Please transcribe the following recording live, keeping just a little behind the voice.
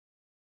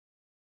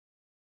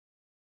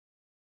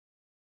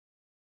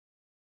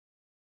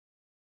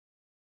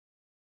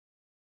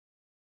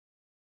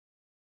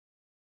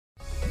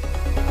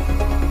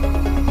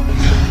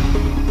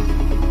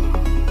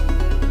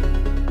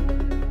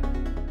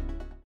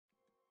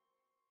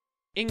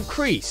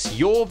Increase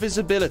your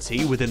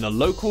visibility within the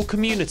local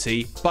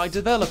community by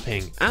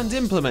developing and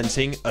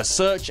implementing a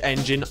search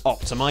engine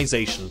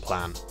optimization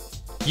plan.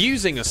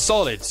 Using a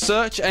solid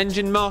search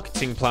engine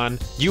marketing plan,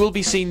 you will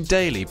be seen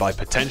daily by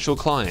potential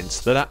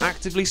clients that are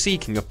actively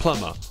seeking a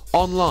plumber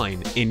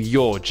online in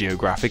your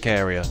geographic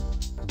area.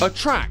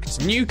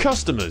 Attract new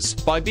customers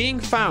by being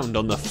found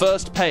on the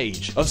first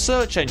page of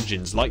search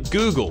engines like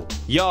Google,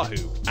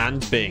 Yahoo,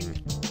 and Bing.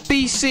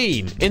 Be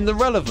seen in the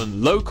relevant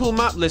local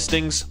map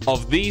listings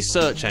of these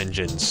search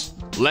engines.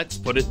 Let's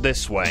put it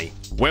this way.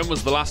 When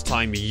was the last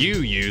time you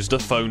used a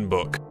phone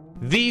book?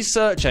 These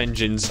search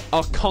engines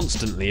are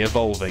constantly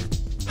evolving.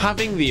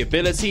 Having the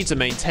ability to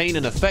maintain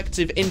an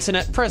effective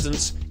internet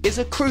presence is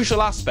a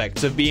crucial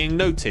aspect of being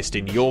noticed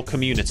in your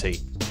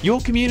community.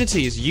 Your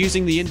community is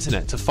using the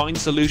internet to find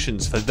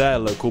solutions for their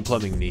local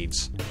plumbing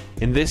needs.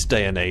 In this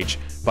day and age,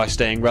 by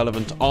staying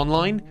relevant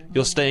online,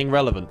 you're staying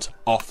relevant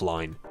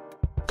offline.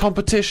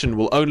 Competition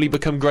will only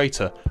become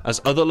greater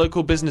as other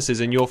local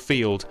businesses in your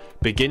field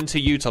begin to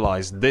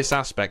utilize this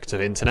aspect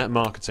of internet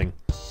marketing.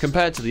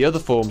 Compared to the other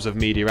forms of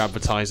media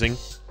advertising,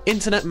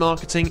 internet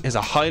marketing is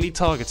a highly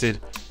targeted,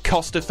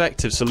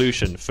 cost-effective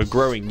solution for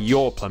growing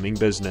your plumbing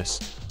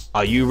business.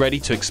 Are you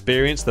ready to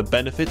experience the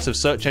benefits of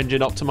search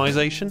engine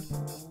optimization?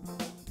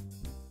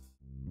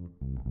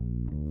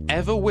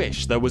 Ever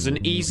wish there was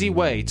an easy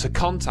way to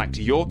contact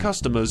your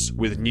customers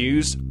with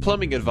news,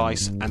 plumbing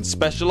advice, and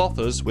special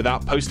offers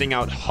without posting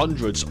out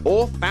hundreds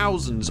or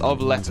thousands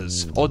of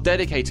letters or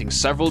dedicating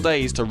several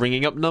days to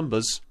ringing up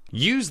numbers?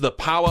 Use the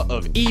power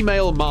of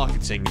email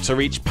marketing to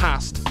reach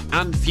past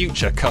and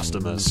future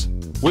customers.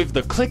 With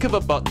the click of a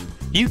button,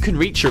 you can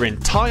reach your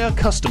entire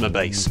customer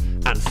base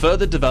and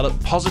further develop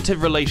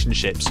positive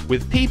relationships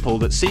with people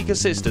that seek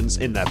assistance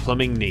in their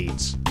plumbing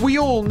needs. We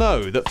all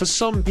know that for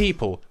some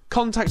people,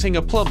 contacting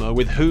a plumber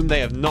with whom they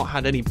have not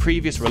had any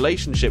previous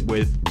relationship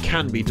with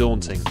can be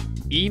daunting.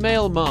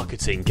 Email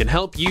marketing can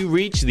help you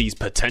reach these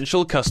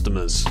potential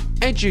customers,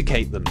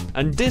 educate them,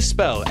 and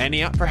dispel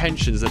any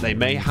apprehensions that they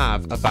may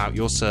have about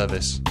your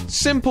service.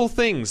 Simple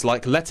things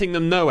like letting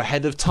them know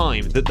ahead of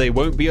time that they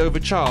won't be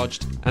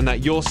overcharged and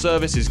that your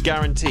service is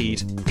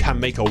guaranteed can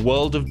make a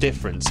world of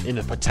difference in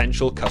a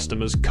potential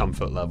customer's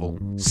comfort level.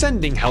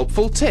 Sending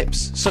helpful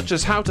tips such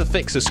as how to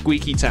fix a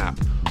squeaky tap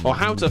or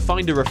how to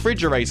find a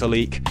refrigerator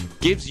leak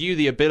gives you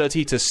the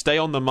ability to stay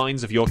on the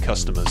minds of your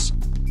customers.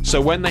 So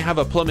when they have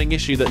a plumbing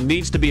issue that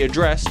needs to be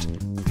addressed,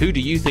 who do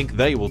you think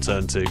they will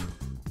turn to?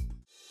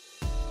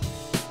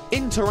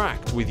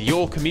 Interact with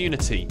your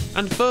community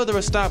and further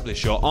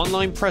establish your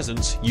online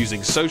presence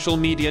using social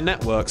media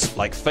networks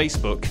like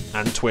Facebook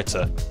and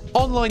Twitter.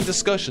 Online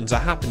discussions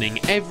are happening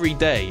every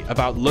day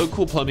about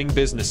local plumbing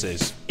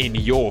businesses in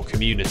your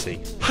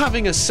community.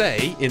 Having a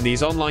say in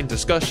these online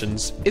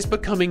discussions is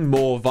becoming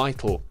more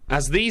vital,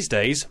 as these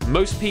days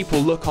most people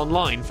look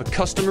online for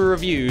customer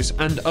reviews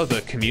and other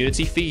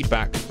community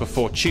feedback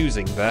before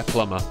choosing their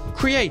plumber.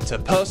 Create a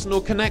personal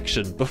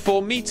connection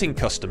before meeting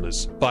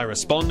customers by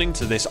responding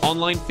to this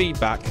online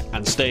feedback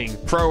and staying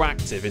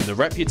proactive in the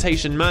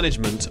reputation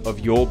management of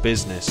your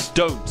business.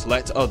 Don't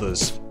let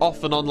others,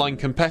 often online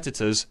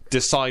competitors,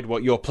 decide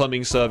what your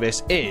plumbing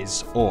service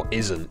is or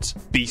isn't.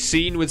 Be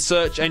seen with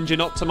search engine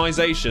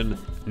optimization,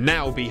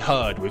 now be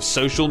heard with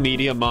social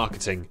media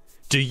marketing.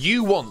 Do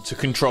you want to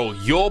control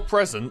your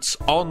presence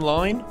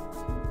online?